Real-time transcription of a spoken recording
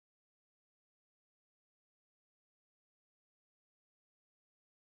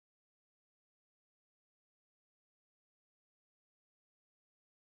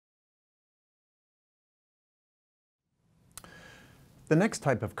The next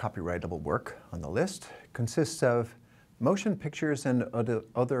type of copyrightable work on the list consists of motion pictures and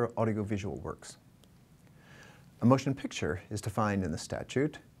other audiovisual works. A motion picture is defined in the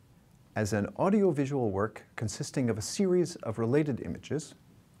statute as an audiovisual work consisting of a series of related images,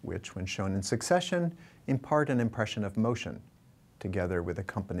 which, when shown in succession, impart an impression of motion, together with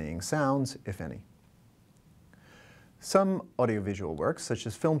accompanying sounds, if any. Some audiovisual works, such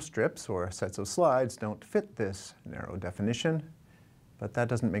as film strips or sets of slides, don't fit this narrow definition, but that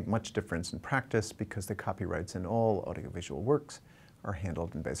doesn't make much difference in practice because the copyrights in all audiovisual works are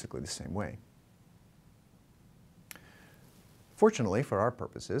handled in basically the same way. Fortunately, for our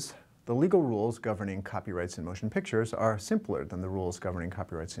purposes, the legal rules governing copyrights in motion pictures are simpler than the rules governing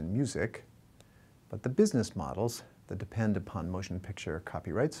copyrights in music, but the business models that depend upon motion picture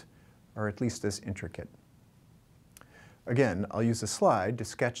copyrights are at least as intricate. Again, I'll use a slide to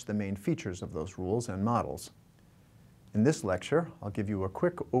sketch the main features of those rules and models. In this lecture, I'll give you a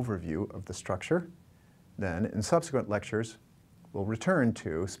quick overview of the structure. Then, in subsequent lectures, we'll return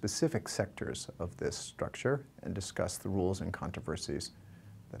to specific sectors of this structure and discuss the rules and controversies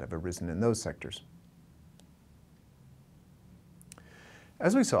that have arisen in those sectors.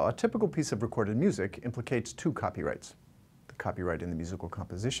 As we saw, a typical piece of recorded music implicates two copyrights: the copyright in the musical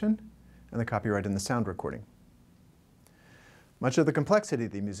composition and the copyright in the sound recording. Much of the complexity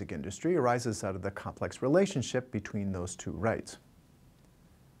of the music industry arises out of the complex relationship between those two rights.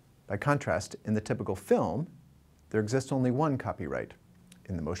 By contrast, in the typical film, there exists only one copyright,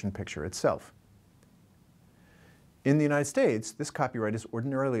 in the motion picture itself. In the United States, this copyright is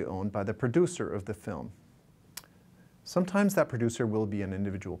ordinarily owned by the producer of the film. Sometimes that producer will be an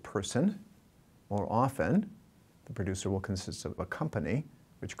individual person. More often, the producer will consist of a company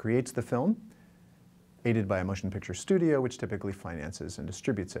which creates the film, aided by a motion picture studio, which typically finances and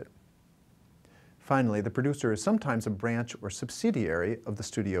distributes it. Finally, the producer is sometimes a branch or subsidiary of the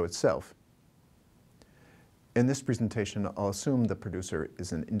studio itself. In this presentation, I'll assume the producer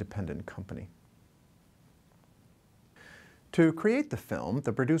is an independent company. To create the film,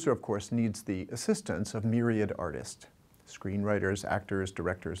 the producer, of course, needs the assistance of myriad artists, screenwriters, actors,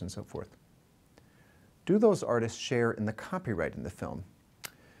 directors, and so forth. Do those artists share in the copyright in the film?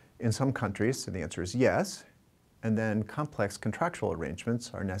 In some countries, the answer is yes, and then complex contractual arrangements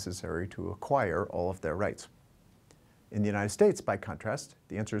are necessary to acquire all of their rights. In the United States, by contrast,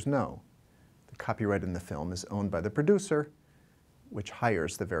 the answer is no. The copyright in the film is owned by the producer, which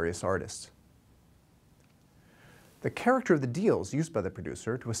hires the various artists. The character of the deals used by the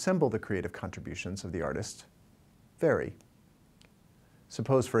producer to assemble the creative contributions of the artist vary.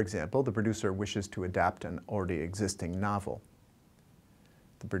 Suppose, for example, the producer wishes to adapt an already existing novel.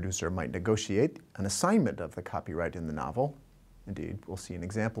 The producer might negotiate an assignment of the copyright in the novel. Indeed, we'll see an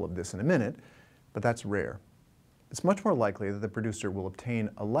example of this in a minute, but that's rare. It's much more likely that the producer will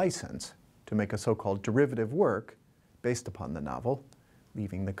obtain a license to make a so-called derivative work based upon the novel,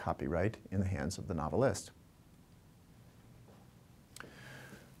 leaving the copyright in the hands of the novelist.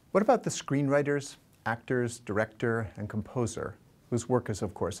 What about the screenwriters, actors, director, and composer, whose work is,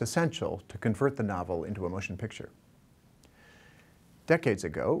 of course, essential to convert the novel into a motion picture? Decades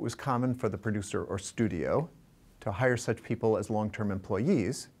ago, it was common for the producer or studio to hire such people as long-term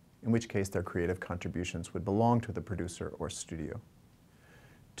employees, in which case their creative contributions would belong to the producer or studio.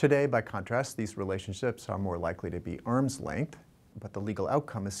 Today, by contrast, these relationships are more likely to be arm's length, but the legal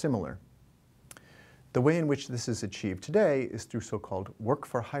outcome is similar. The way in which this is achieved today is through so-called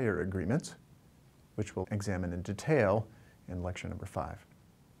work-for-hire agreements, which we'll examine in detail in lecture number 5.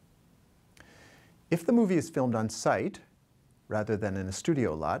 If the movie is filmed on site, rather than in a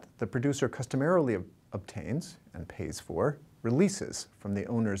studio lot, the producer customarily obtains and pays for releases from the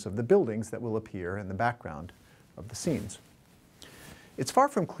owners of the buildings that will appear in the background of the scenes. It's far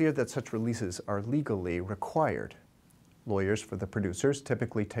from clear that such releases are legally required. Lawyers for the producers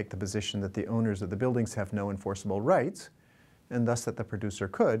typically take the position that the owners of the buildings have no enforceable rights, and thus that the producer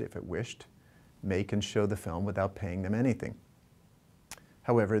could, if it wished, make and show the film without paying them anything.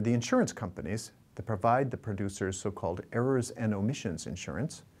 However, the insurance companies that provide the producers so-called errors and omissions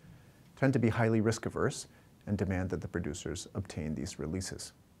insurance tend to be highly risk-averse and demand that the producers obtain these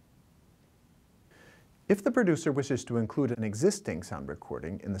releases. If the producer wishes to include an existing sound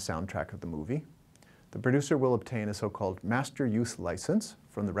recording in the soundtrack of the movie, the producer will obtain a so-called master use license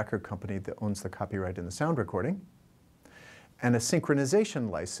from the record company that owns the copyright in the sound recording, and a synchronization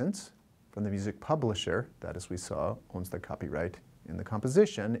license from the music publisher that, as we saw, owns the copyright in the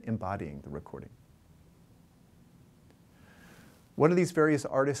composition embodying the recording. What do these various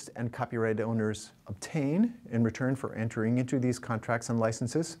artists and copyright owners obtain in return for entering into these contracts and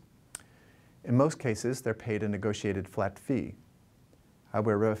licenses? In most cases, they're paid a negotiated flat fee.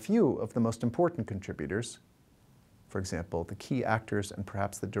 However, a few of the most important contributors, for example, the key actors and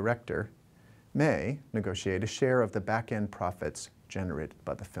perhaps the director, may negotiate a share of the back-end profits generated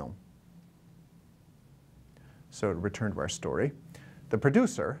by the film. So to return to our story, the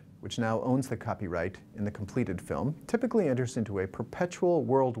producer, which now owns the copyright in the completed film, typically enters into a perpetual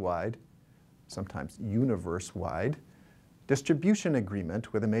worldwide, sometimes universe-wide, distribution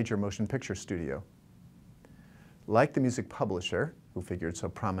agreement with a major motion picture studio. Like the music publisher, who figured so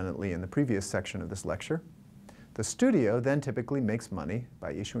prominently in the previous section of this lecture, the studio then typically makes money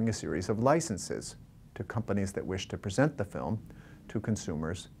by issuing a series of licenses to companies that wish to present the film to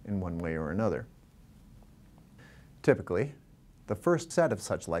consumers in one way or another. Typically, the first set of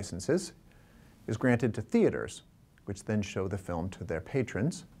such licenses is granted to theaters, which then show the film to their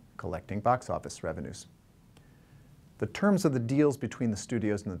patrons, collecting box office revenues. The terms of the deals between the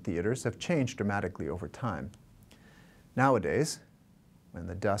studios and the theaters have changed dramatically over time. Nowadays, when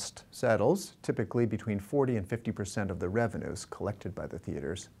the dust settles, typically between 40% and 50% of the revenues collected by the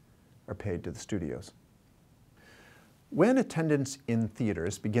theaters are paid to the studios. When attendance in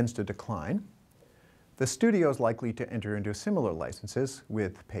theaters begins to decline, the studio is likely to enter into similar licenses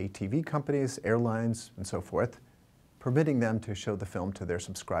with pay TV companies, airlines, and so forth, permitting them to show the film to their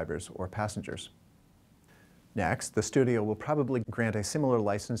subscribers or passengers. Next, the studio will probably grant a similar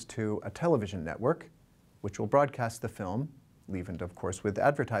license to a television network, which will broadcast the film, leavened of course with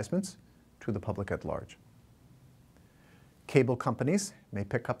advertisements, to the public at large. Cable companies may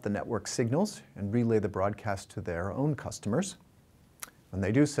pick up the network signals and relay the broadcast to their own customers. When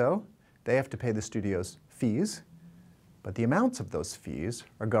they do so, they have to pay the studios fees, but the amounts of those fees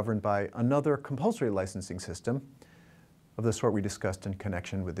are governed by another compulsory licensing system of the sort we discussed in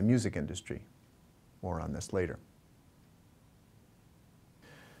connection with the music industry. More on this later.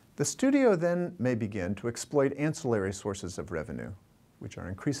 The studio then may begin to exploit ancillary sources of revenue, which are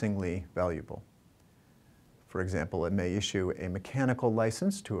increasingly valuable. For example, it may issue a mechanical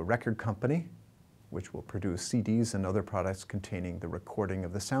license to a record company, which will produce CDs and other products containing the recording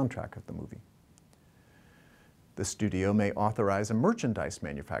of the soundtrack of the movie. The studio may authorize a merchandise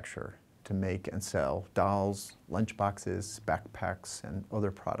manufacturer to make and sell dolls, lunchboxes, backpacks, and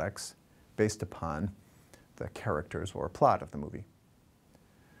other products based upon the characters or plot of the movie.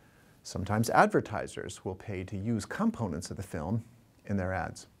 Sometimes advertisers will pay to use components of the film in their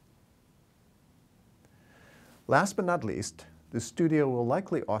ads. Last but not least, the studio will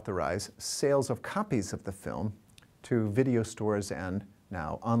likely authorize sales of copies of the film to video stores and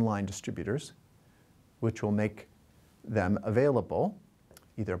now online distributors, which will make them available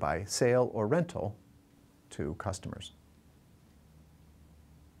either by sale or rental to customers.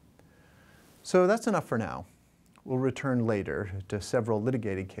 So that's enough for now. We'll return later to several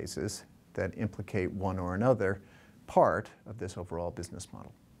litigated cases that implicate one or another part of this overall business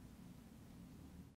model.